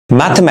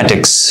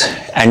Mathematics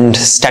and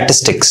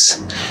statistics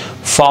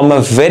form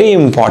a very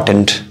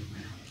important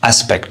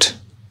aspect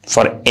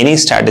for any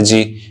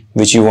strategy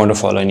which you want to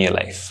follow in your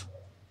life.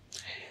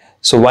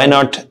 So why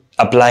not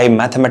apply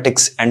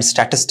mathematics and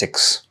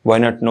statistics? Why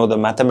not know the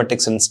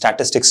mathematics and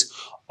statistics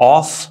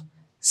of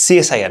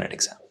CSIR NET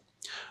exam?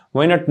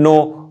 Why not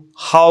know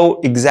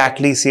how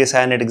exactly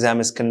CSIR NET exam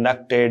is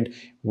conducted?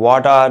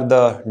 What are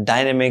the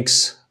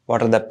dynamics?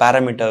 What are the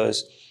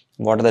parameters?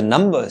 What are the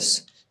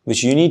numbers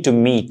which you need to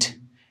meet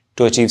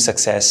to achieve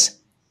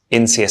success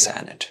in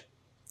CSIR NET?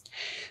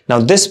 Now,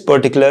 this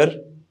particular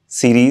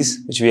series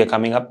which we are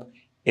coming up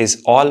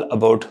is all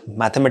about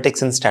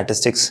mathematics and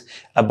statistics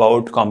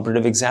about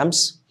competitive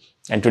exams.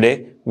 And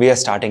today we are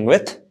starting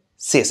with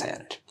CSIR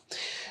NET.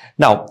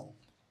 Now,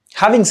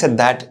 having said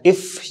that,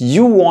 if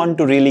you want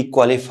to really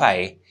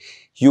qualify,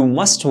 you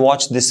must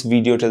watch this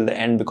video till the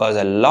end, because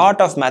a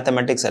lot of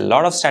mathematics, a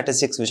lot of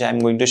statistics which I am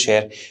going to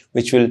share,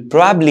 which will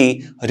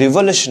probably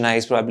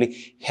revolutionize,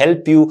 probably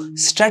help you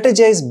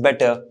strategize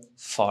better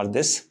for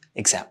this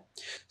exam.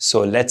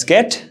 So let's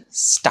get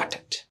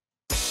started.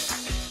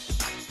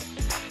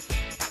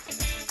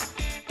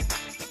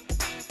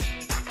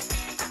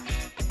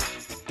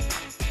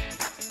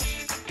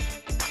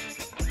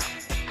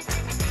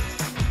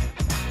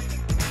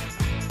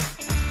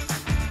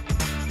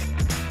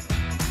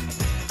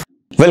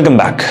 Welcome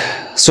back.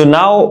 So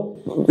now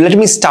let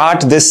me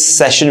start this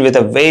session with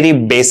a very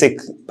basic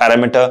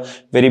parameter,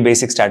 very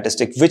basic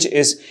statistic, which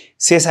is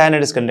CSIR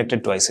NET is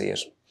conducted twice a year.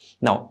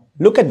 Now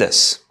look at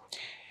this.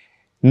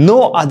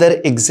 No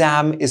other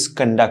exam is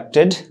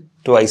conducted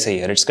twice a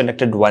year. It's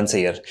conducted once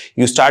a year.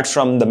 You start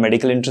from the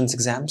medical entrance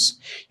exams,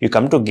 you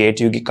come to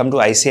GATE, you come to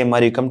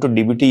ICMR, you come to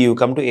DBT, you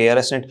come to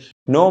ARS NET.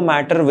 No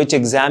matter which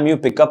exam you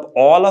pick up,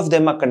 all of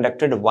them are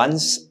conducted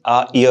once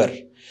a year.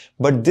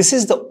 But this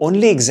is the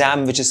only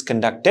exam which is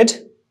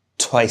conducted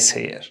twice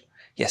a year.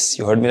 Yes,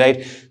 you heard me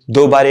right.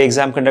 दो बार ये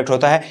exam conduct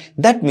होता है.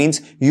 That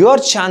means your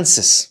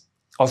chances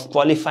of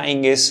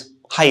qualifying is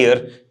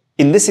higher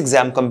in this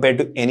exam compared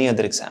to any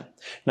other exam.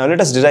 Now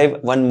let us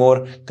derive one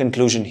more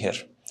conclusion here.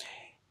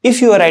 If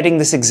you are writing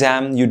this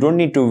exam, you don't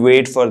need to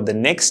wait for the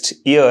next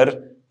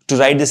year to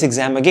write this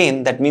exam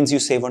again. That means you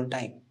save on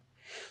time.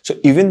 So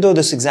even though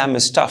this exam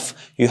is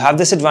tough, you have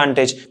this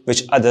advantage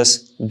which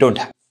others don't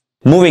have.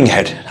 Moving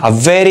ahead, a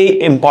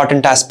very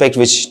important aspect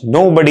which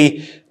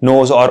nobody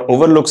knows or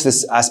overlooks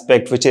this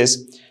aspect, which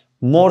is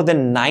more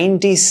than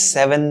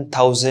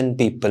 97,000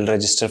 people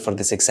register for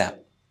this exam.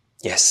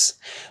 Yes,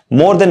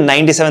 more than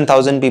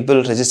 97,000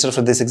 people register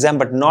for this exam,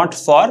 but not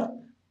for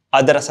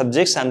other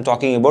subjects. I'm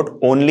talking about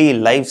only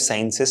life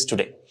sciences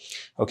today.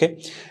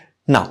 Okay.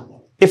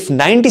 Now, if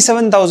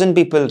 97,000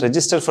 people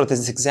register for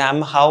this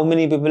exam, how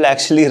many people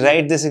actually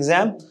write this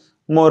exam?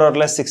 More or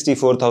less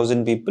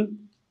 64,000 people.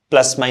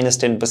 Plus minus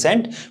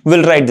 10%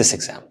 will write this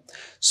exam.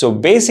 So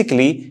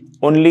basically,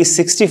 only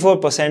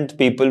 64%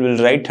 people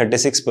will write,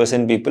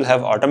 36% people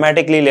have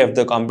automatically left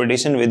the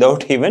competition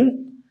without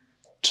even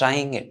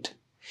trying it.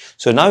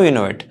 So now you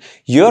know it.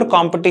 Your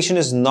competition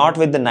is not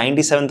with the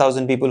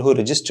 97,000 people who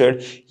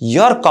registered.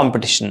 Your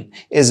competition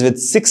is with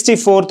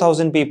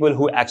 64,000 people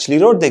who actually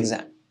wrote the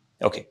exam.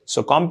 Okay,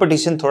 so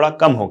competition thoda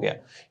kam ho gaya.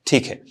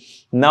 ठीक है.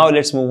 Now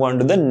let's move on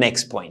to the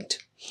next point.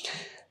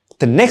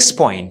 The next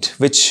point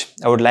which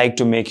I would like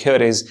to make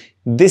here is,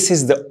 this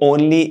is the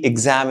only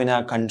exam in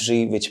our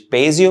country which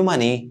pays you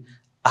money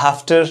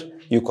after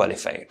you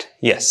qualify it.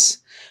 Yes.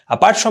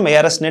 Apart from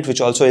ARS NET,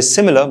 which also is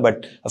similar,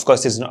 but of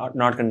course is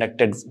not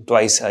conducted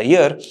twice a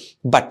year,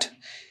 but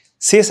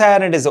CSIR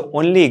NET is the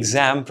only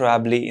exam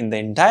probably in the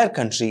entire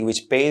country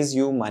which pays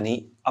you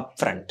money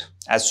upfront.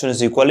 As soon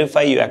as you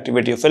qualify, you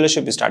activate your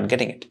fellowship, you start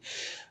getting it.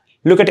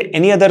 Look at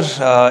any other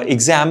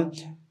exam.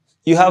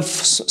 You have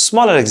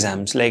smaller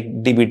exams like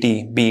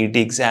DBT, BET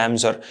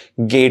exams or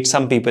GATE.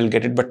 Some people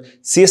get it, but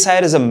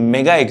CSIR is a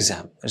mega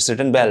exam. It's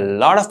written by a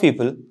lot of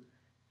people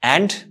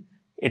and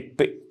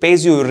it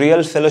pays you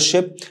real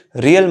fellowship,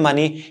 real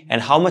money.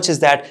 And how much is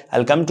that?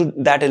 I'll come to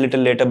that a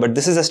little later, but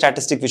this is a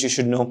statistic which you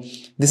should know.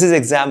 This is an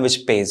exam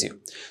which pays you.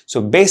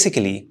 So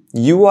basically,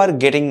 you are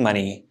getting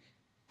money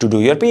to do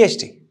your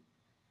PhD.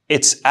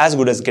 It's as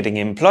good as getting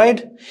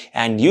employed,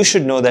 and you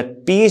should know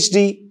that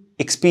PhD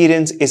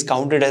experience is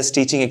counted as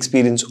teaching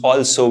experience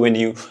also when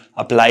you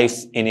apply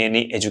in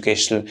any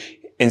educational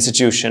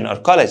institution or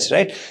college,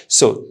 right?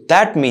 So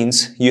that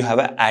means you have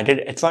an added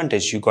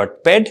advantage. You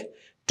got paid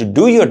to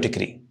do your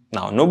degree.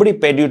 Now, nobody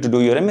paid you to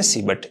do your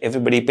MSc, but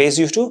everybody pays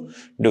you to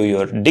do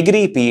your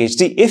degree,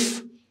 PhD,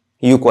 if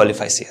you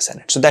qualify CSIR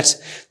NET. So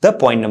that's the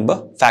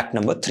fact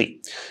number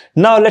 3.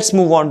 Now let's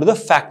move on to the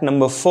fact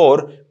number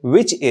 4,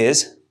 which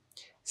is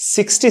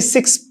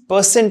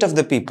 66% of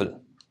the people,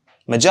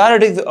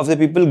 majority of the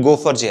people go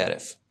for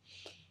JRF.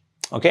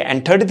 Okay,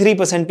 and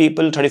 33%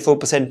 people,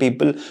 34%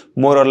 people,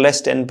 more or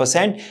less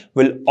 10%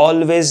 will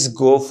always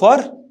go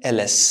for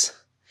LS.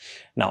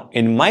 Now,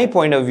 in my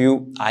point of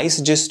view, I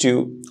suggest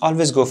you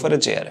always go for a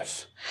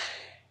JRF.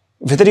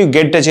 Whether you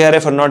get a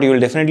JRF or not, you will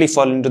definitely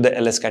fall into the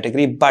LS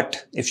category.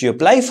 But if you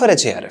apply for a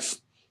JRF,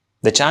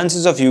 The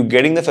chances of you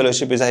getting the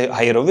fellowship is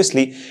higher,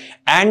 obviously.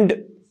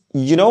 And,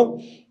 you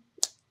know,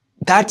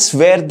 that's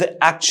where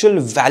the actual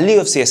value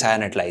of CSIR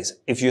NET lies.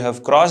 If you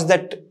have crossed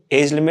that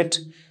age limit,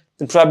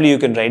 then probably you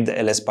can write the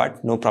LS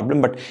part, no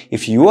problem. But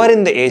if you are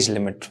in the age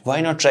limit,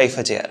 why not try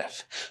for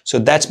JRF? So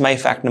that's my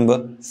fact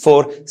number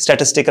 4,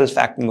 statistical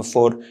fact number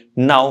 4.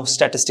 Now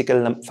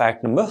statistical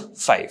fact number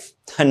 5.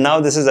 And now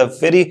this is a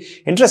very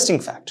interesting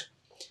fact.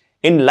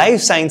 In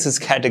life sciences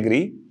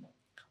category,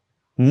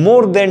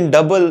 more than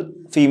double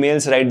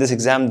females write this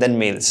exam than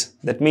males.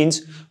 That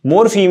means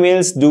more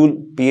females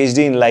do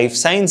PhD in life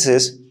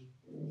sciences,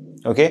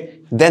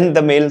 okay, than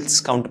the male's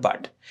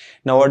counterpart.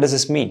 Now what does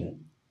this mean?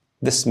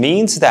 This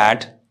means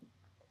that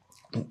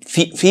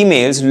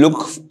females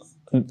look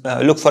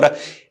for a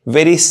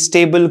very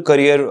stable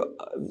career,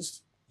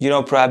 you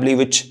know, probably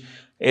which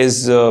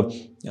is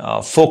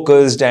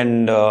focused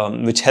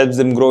and which helps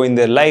them grow in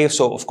their life.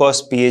 So of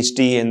course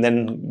PhD and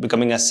then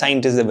becoming a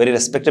scientist is a very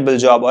respectable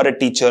job, or a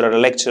teacher or a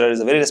lecturer is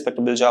a very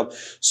respectable job.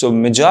 So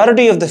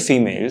majority of the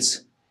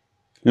females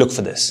look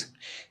for this.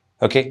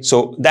 Okay,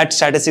 so that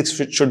statistics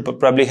should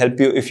probably help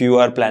you if you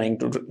are planning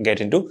to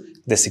get into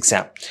this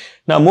exam.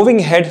 Now moving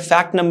ahead,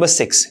 fact number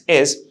 6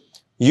 is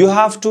you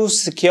have to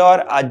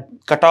secure a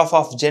cutoff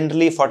of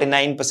generally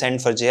 49%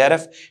 for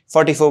JRF,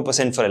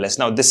 44% for LS.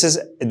 Now there is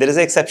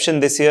an exception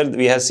this year.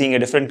 We are seeing a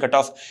different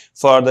cutoff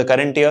for the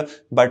current year,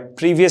 but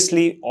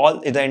previously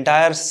the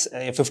entire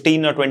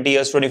 15 or 20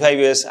 years, 25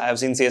 years I have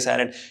seen CSIR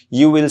NET,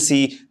 you will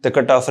see the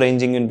cutoff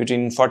ranging in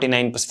between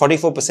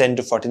 44%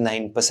 to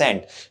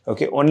 49%.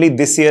 Okay, only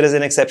this year is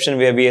an exception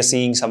where we are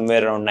seeing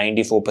somewhere around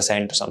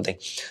 94% or something.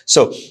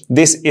 So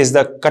this is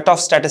the cutoff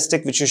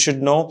statistic which you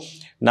should know.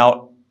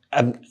 Now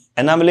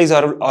anomalies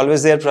are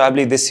always there.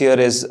 Probably this year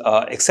is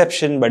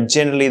exception, but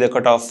generally the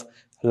cutoff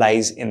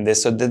lies in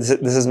this. So this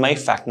is my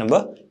fact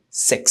number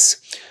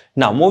 6.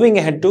 Now moving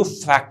ahead to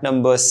fact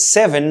number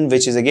 7,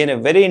 which is again a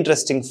very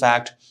interesting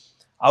fact.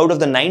 Out of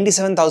the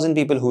 97,000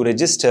 people who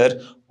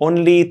register,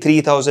 only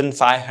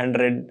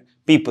 3,500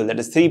 people, that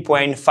is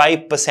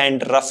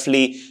 3.5%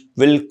 roughly,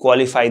 will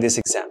qualify this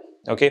exam.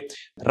 Okay,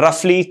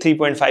 roughly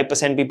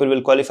 3.5% people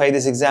will qualify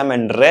this exam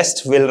and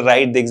rest will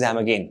write the exam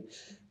again.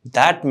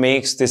 That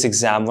makes this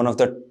exam one of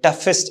the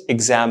toughest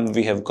exam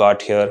we have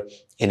got here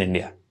in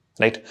India,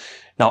 right?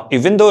 Now,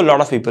 even though a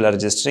lot of people are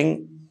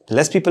registering,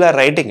 less people are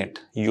writing it.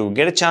 You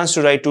get a chance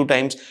to write 2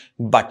 times,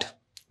 but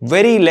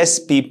very less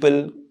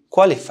people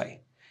qualify.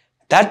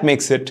 That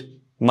makes it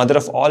mother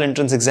of all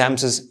entrance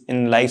exams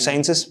in life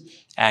sciences,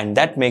 and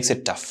that makes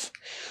it tough.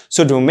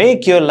 So to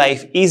make your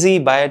life easy,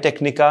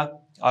 Biotecnika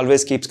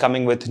always keeps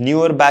coming with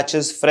newer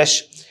batches,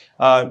 fresh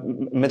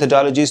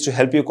methodologies to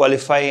help you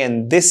qualify,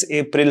 and this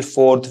April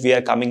 4th we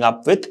are coming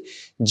up with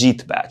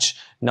Jeet batch.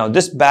 Now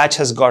this batch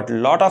has got a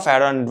lot of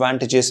add-on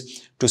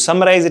advantages. To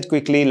summarize it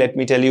quickly, let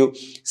me tell you,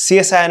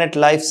 CSIR NET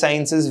Life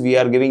Sciences, we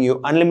are giving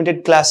you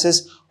unlimited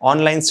classes,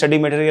 online study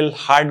material,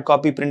 hard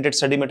copy printed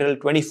study material,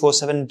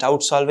 24/7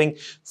 doubt solving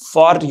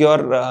for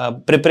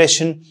your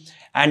preparation,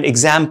 and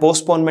exam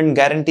postponement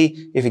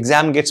guarantee. If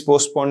exam gets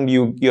postponed,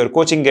 your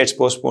coaching gets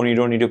postponed, you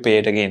don't need to pay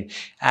it again.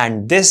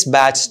 And this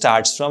batch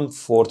starts from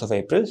 4th of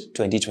April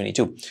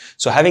 2022.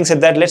 So having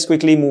said that, let's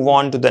quickly move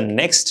on to the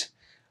next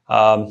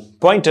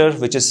pointer,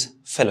 which is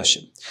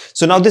fellowship.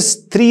 So now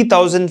this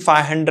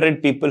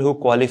 3,500 people who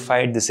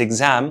qualified this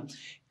exam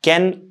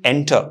can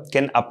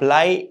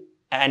apply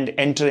and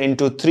enter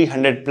into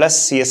 300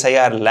 plus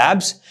CSIR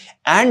labs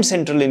and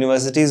central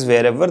universities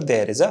wherever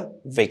there is a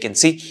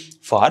vacancy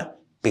for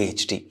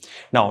Ph.D.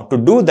 Now to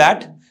do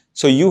that,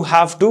 so you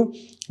have to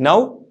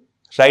now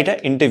write an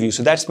interview.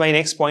 So that's my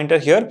next pointer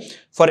here.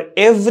 For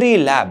every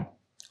lab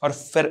or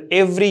for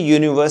every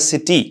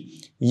university,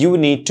 you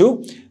need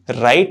to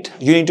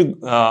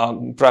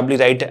probably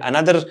write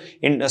another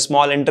a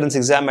small entrance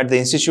exam at the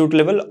institute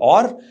level,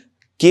 or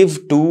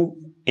give 2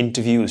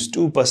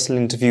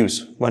 personal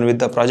interviews, one with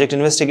the project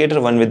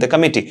investigator, one with the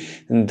committee,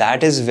 and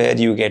that is where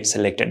you get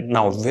selected.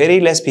 Now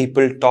very less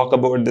people talk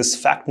about this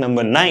fact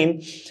number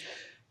 9,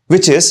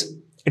 which is,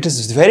 it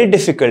is very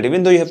difficult,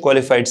 even though you have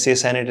qualified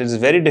CSIR NET, it is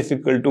very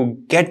difficult to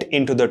get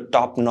into the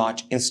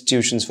top-notch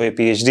institutions for your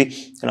PhD.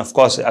 And of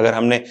course, अगर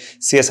हमने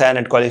CSIR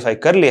NET qualify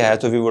कर लिया है,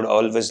 तो we would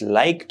always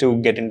like to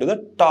get into the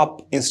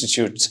top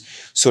institutes.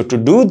 So to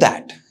do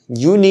that,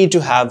 you need to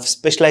have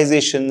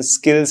specialization,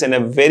 skills, and a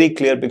very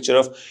clear picture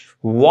of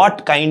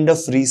what kind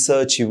of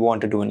research you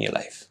want to do in your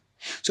life.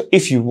 So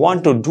if you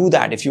want to do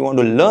that, if you want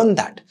to learn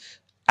that,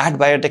 at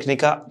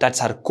Biotecnika,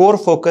 that's our core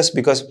focus,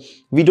 because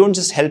we don't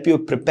just help you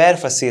prepare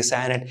for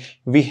CSIR NET,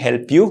 we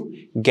help you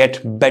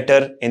get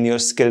better in your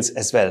skills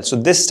as well. So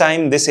this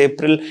time, this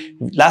April,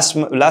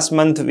 last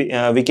month,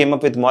 we came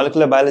up with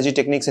Molecular Biology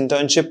Techniques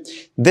Internship.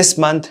 This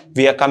month,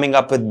 we are coming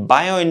up with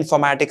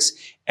Bioinformatics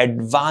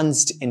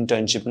Advanced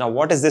Internship. Now,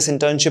 what is this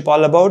internship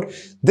all about?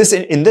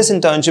 In this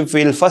internship,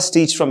 we'll first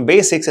teach from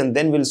basics and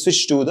then we'll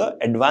switch to the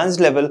advanced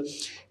level.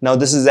 Now,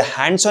 this is a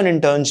hands-on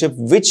internship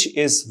which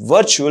is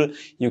virtual.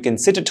 You can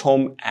sit at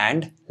home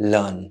and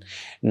learn.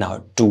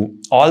 Now, to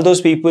all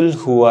those people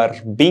who are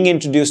being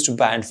introduced to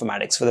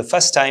bioinformatics for the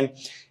first time,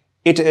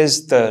 It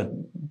is the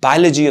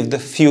biology of the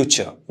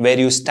future, where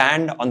you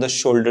stand on the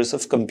shoulders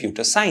of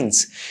computer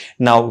science.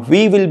 Now,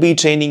 we will be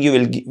training you.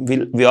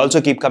 We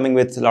also keep coming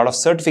with a lot of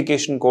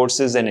certification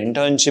courses and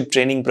internship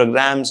training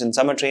programs and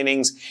summer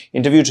trainings,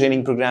 interview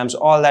training programs,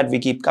 all that we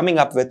keep coming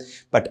up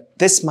with. But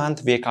this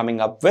month, we are coming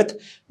up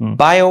with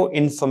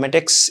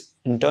Bioinformatics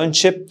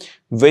internship,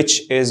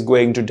 which is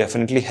going to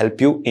definitely help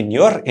you in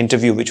your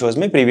interview, which was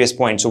my previous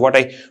point. So what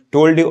I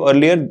told you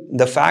earlier,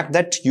 the fact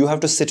that you have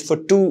to sit for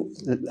two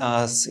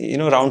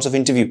rounds of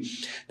interview.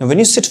 Now when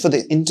you sit for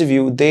the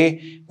interview,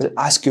 they will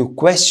ask you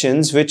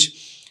questions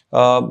which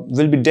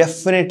will be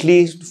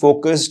definitely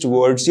focused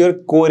towards your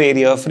core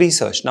area of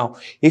research. Now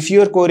if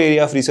your core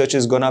area of research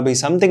is gonna be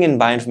something in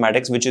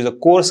bioinformatics, which is a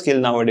core skill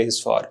nowadays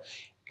for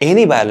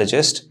any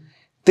biologist,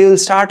 they will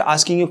start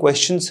asking you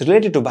questions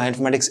related to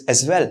bioinformatics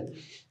as well.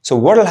 So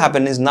what will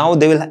happen is, now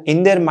they will,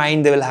 in their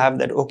mind, they will have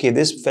that, okay,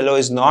 this fellow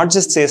is not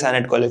just CSIR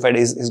NET qualified,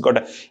 he's got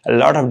a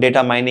lot of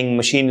data mining,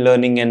 machine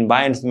learning and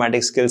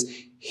bioinformatics skills.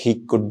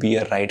 He could be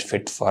a right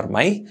fit for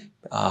my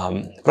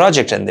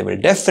project, and they will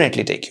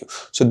definitely take you.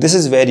 So this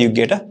is where you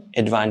get an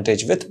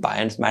advantage with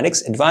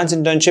Bioinformatics Advanced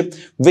Internship,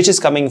 which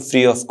is coming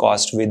free of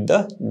cost with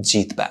the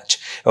Jeet batch.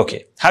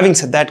 Okay, having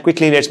said that,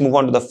 quickly let's move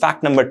on to the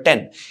fact number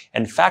 10.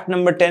 And fact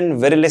number 10,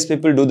 very less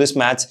people do this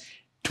maths.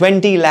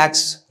 20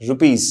 lakhs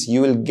rupees you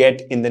will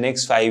get in the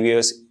next 5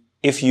 years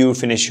if you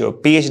finish your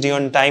PhD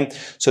on time.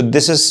 So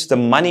this is the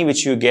money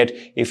which you get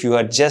if you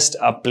are just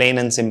a plain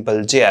and simple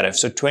JRF.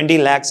 So 20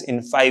 lakhs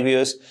in 5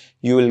 years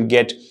you will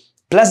get,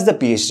 plus the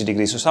PhD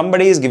degree. So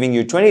somebody is giving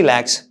you 20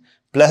 lakhs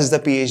plus the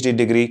PhD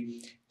degree.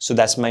 So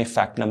that's my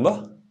fact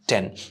number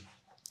 10.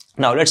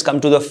 Now let's come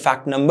to the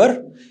fact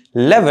number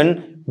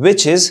 11,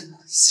 which is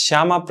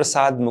Shyama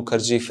Prasad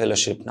Mukherjee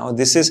Fellowship. Now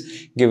this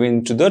is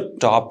given to the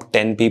top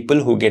 10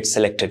 people who get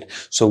selected.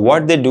 So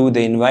what they do,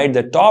 they invite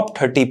the top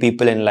 30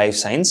 people in life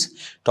science,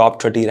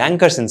 top 30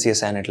 rankers in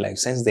CSIR NET Life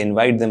Science. They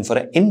invite them for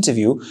an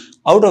interview.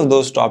 Out of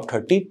those top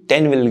 30,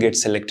 10 will get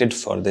selected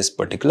for this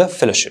particular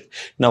fellowship.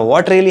 Now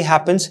what really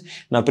happens?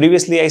 Now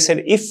previously I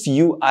said if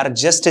you are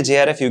just a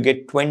JRF, you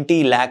get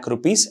 20 lakh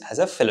rupees as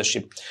a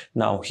fellowship.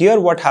 Now here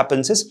what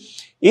happens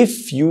is,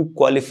 if you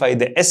qualify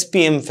the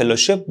SPM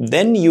Fellowship,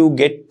 then you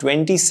get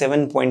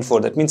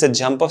 27.4. That means a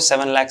jump of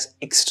 7 lakhs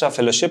extra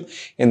fellowship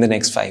in the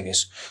next 5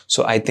 years.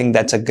 So I think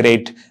that's a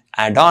great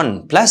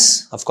add-on.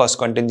 Plus, of course,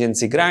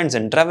 contingency grants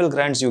and travel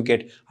grants you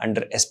get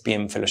under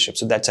SPM Fellowship.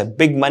 So that's a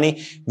big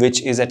money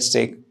which is at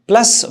stake.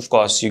 Plus, of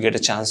course, you get a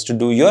chance to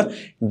do your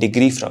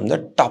degree from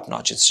the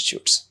top-notch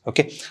institutes.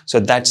 Okay, so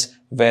that's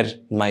where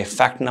my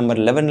fact number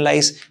 11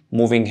 lies.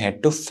 Moving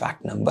ahead to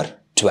fact number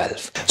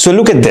 12. So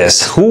look at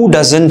this. Who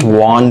doesn't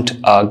want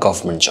a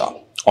government job?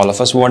 All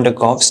of us want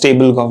a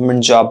stable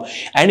government job.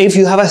 And if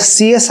you have a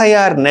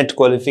CSIR NET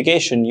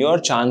qualification, your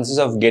chances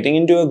of getting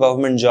into a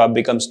government job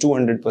becomes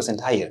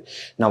 200% higher.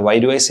 Now, why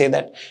do I say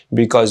that?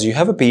 Because you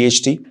have a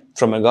PhD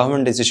from a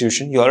government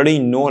institution. You already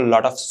know a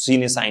lot of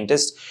senior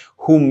scientists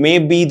who may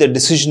be the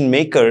decision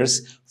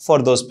makers for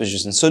those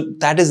positions. So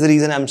that is the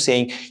reason I'm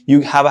saying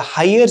you have a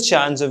higher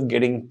chance of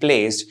getting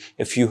placed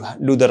if you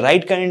do the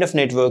right kind of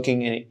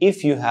networking and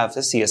if you have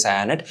the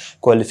CSIR NET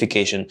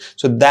qualification.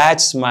 So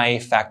that's my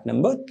fact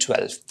number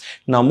 12.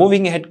 Now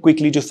moving ahead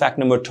quickly to fact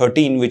number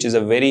 13, which is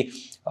a very,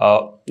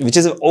 which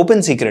is an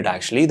open secret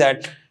actually,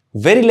 that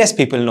very less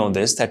people know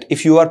this, that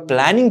if you are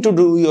planning to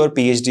do your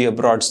PhD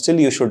abroad, still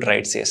you should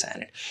write CSIR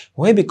NET.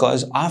 Why?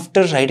 Because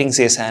after writing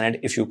CSIR NET,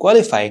 if you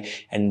qualify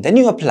and then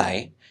you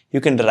apply, you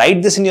can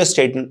write this in your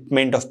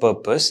statement of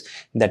purpose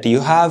that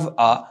you have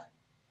a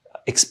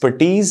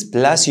expertise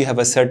plus you have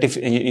a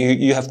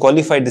you have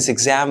qualified this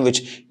exam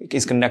which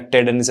is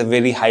conducted and is a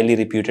very highly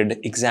reputed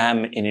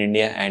exam in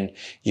India, and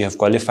you have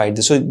qualified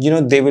this. So,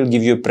 they will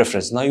give you a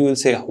preference. Now you will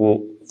say,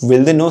 oh,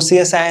 will they know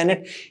CSIR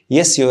NET?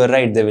 Yes, you are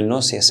right. They will know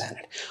CSIR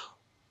NET.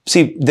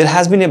 See, there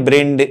has been a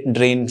brain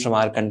drain from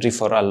our country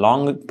for a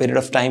long period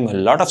of time. A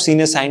lot of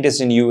senior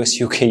scientists in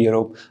US, UK,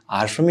 Europe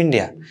are from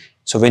India.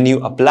 So when you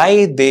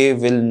apply, they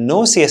will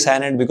know CSIR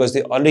NET because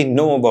they already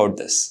know about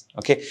this.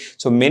 Okay.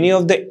 So many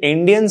of the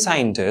Indian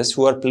scientists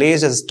who are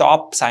placed as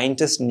top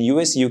scientists in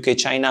US, UK,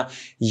 China,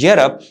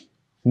 Europe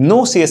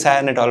know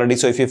CSIR NET already.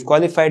 So if you've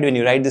qualified, when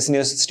you write this in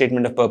your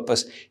statement of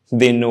purpose,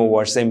 they know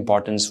what's the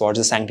importance, what's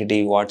the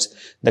sanctity, what's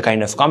the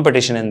kind of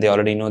competition, and they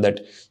already know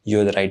that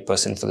you're the right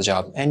person for the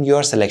job and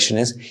your selection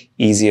is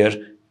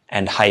easier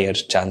and higher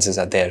chances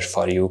are there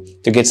for you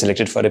to get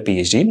selected for a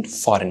PhD in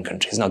foreign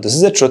countries. Now, this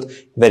is the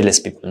truth. Very less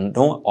people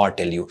know or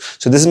tell you.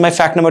 So this is my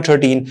fact number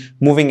 13.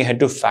 Moving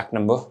ahead to fact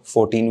number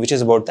 14, which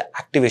is about the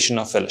activation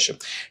of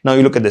fellowship. Now,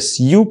 you look at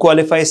this. You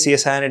qualify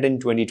CSIR NET in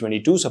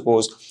 2022.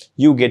 Suppose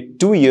you get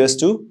 2 years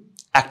to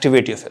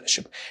activate your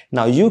fellowship.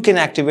 Now, you can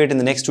activate in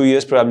the next 2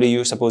 years. Probably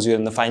you suppose you're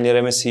in the final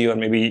year MSc, or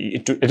maybe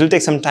it'll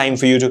take some time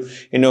for you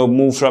to,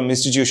 move from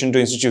institution to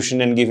institution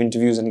and give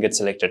interviews and get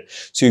selected.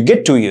 So you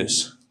get 2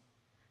 years.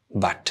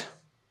 But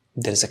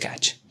there is a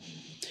catch.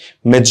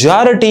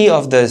 Majority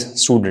of the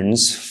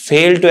students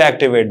fail to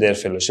activate their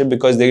fellowship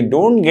because they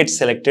don't get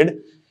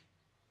selected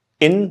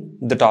in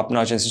the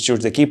top-notch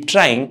institutes. They keep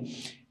trying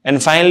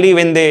And finally,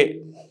 when they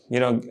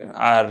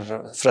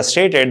are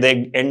frustrated,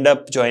 they end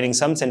up joining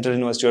some central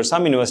university or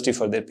some university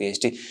for their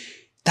PhD.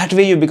 That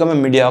way you become a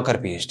mediocre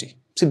PhD.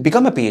 So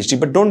become a PhD,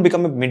 but don't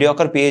become a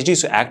mediocre PhD.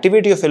 So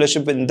activate your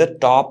fellowship in the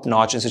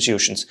top-notch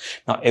institutions.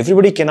 Now,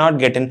 everybody cannot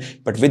get in,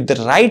 but with the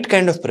right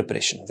kind of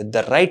preparation, with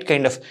the right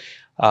kind of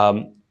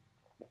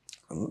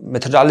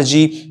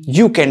methodology,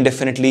 you can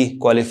definitely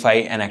qualify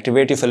and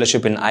activate your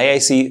fellowship in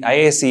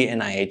IISc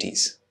and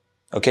IITs.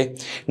 Okay.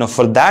 Now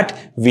for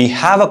that, we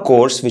have a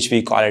course which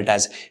we call it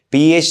as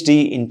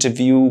PhD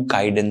Interview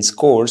Guidance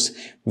course,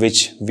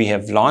 which we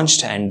have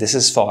launched, and this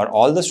is for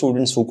all the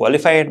students who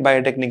qualify at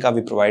Biotecnika.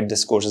 We provide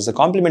this course as a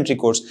complimentary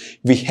course.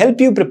 We help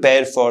you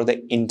prepare for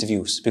the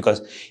interviews,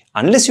 because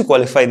unless you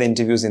qualify the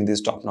interviews in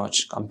these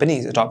top-notch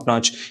companies,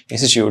 top-notch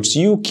institutes,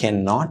 you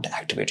cannot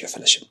activate your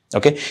fellowship.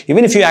 Okay.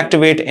 Even if you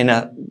activate in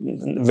a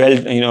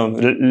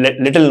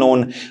little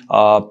known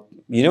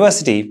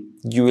university,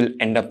 you will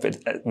end up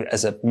with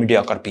as a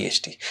mediocre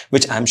PhD,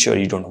 which I'm sure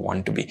you don't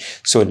want to be.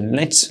 So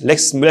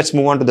let's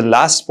move on to the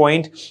last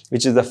point,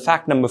 which is the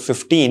fact number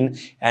 15,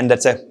 and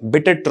that's a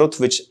bitter truth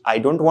which I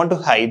don't want to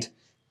hide.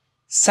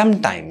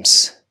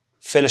 Sometimes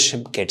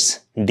fellowship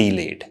gets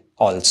delayed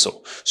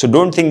also. So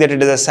don't think that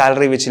it is a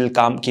salary which will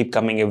keep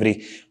coming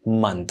every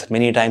month.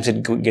 Many times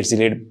it gets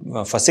delayed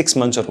for 6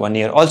 months or 1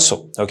 year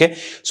also. Okay.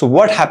 So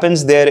what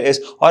happens there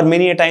is, or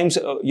many times,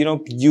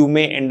 you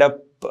may end up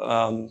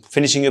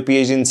finishing your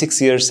PhD in 6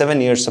 years,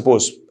 7 years,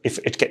 suppose, if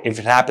it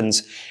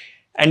happens,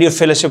 and your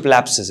fellowship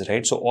lapses,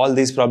 right? So all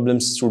these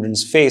problems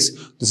students face.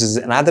 This is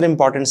another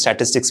important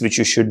statistics which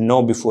you should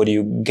know before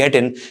you get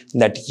in,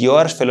 that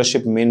your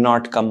fellowship may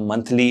not come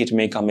monthly. It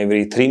may come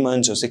every 3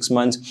 months or 6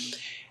 months.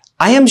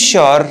 I am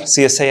sure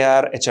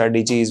CSIR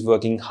HRDG is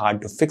working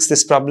hard to fix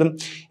this problem.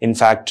 In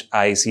fact,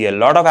 I see a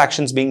lot of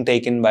actions being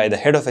taken by the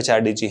head of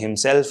HRDG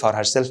himself or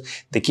herself.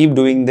 They keep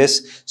doing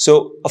this.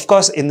 So, of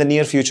course, in the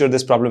near future,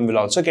 this problem will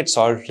also get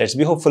solved. Let's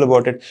be hopeful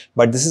about it.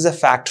 But this is a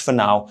fact for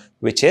now,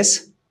 which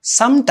is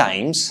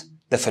sometimes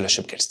the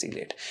fellowship gets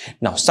delayed.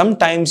 Now,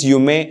 sometimes you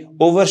may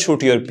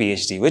overshoot your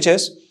PhD, which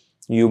is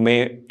you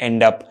may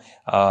end up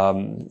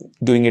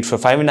doing it for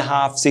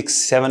 5.5, 6,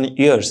 7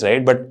 years,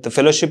 right? But the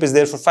fellowship is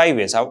there for 5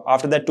 years.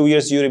 After that 2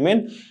 years, you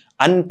remain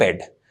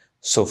unpaid.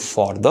 So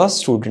for those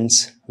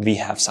students, we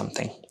have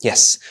something.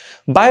 Yes,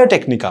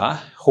 Biotecnika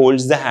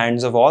holds the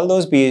hands of all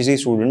those PhD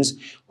students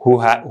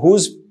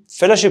whose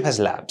fellowship has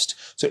lapsed.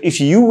 So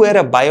if you were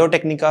a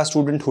Biotecnika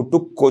student who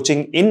took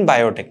coaching in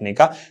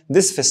Biotecnika,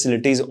 this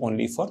facility is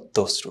only for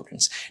those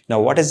students. Now,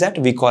 what is that?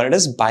 We call it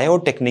as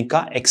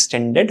Biotecnika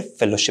Extended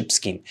Fellowship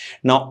Scheme.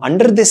 Now,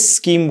 under this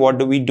scheme, what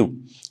do?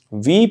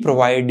 We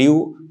provide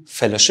you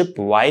fellowship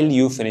while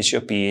you finish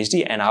your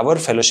PhD, and our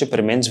fellowship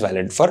remains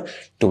valid for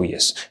 2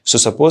 years. So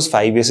suppose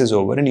 5 years is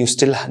over and you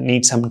still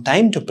need some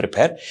time to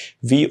prepare.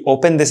 We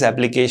open these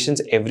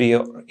applications every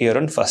year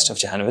on 1st of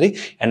January,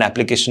 and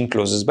application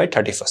closes by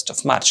 31st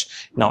of March.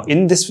 Now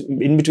in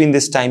between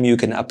this time you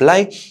can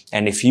apply,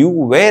 and if you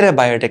were a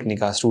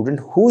Biotecnika student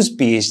whose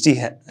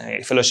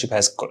PhD fellowship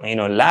has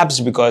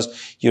lapsed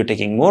because you're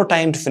taking more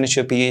time to finish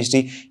your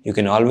PhD, you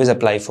can always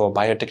apply for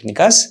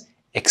Biotecnika's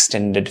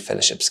Extended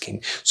Fellowship Scheme.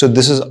 So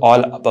this is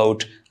all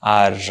about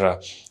our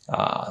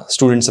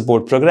student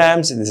support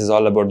programs. This is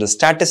all about the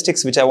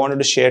statistics which I wanted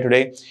to share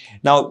today.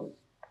 Now,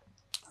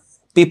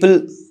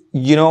 people,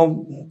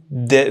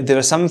 there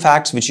were some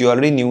facts which you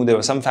already knew. There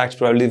were some facts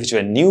probably which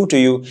were new to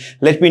you.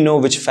 Let me know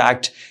which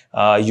fact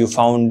you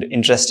found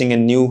interesting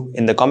and new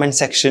in the comment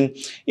section.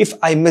 If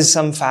I missed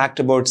some fact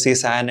about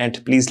CSIR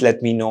NET, please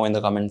let me know in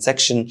the comment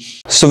section.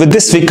 So with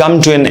this, we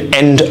come to an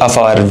end of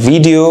our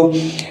video.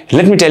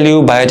 Let me tell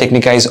you,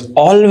 Biotecnika is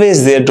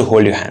always there to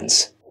hold your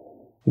hands.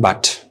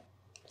 But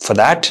for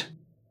that,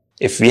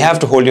 if we have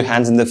to hold your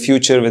hands in the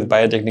future with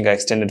Biotecnika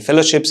Extended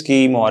Fellowship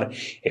Scheme, or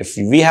if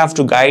we have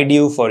to guide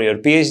you for your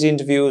PhD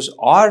interviews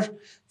or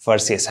for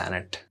CSIR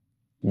NET,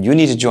 you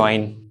need to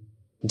join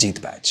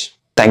Jeet batch.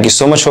 Thank you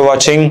so much for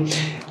watching.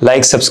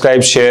 Like,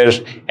 subscribe, share,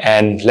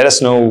 and let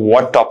us know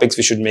what topics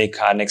we should make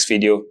our next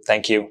video.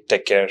 Thank you.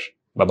 Take care.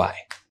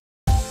 Bye-bye.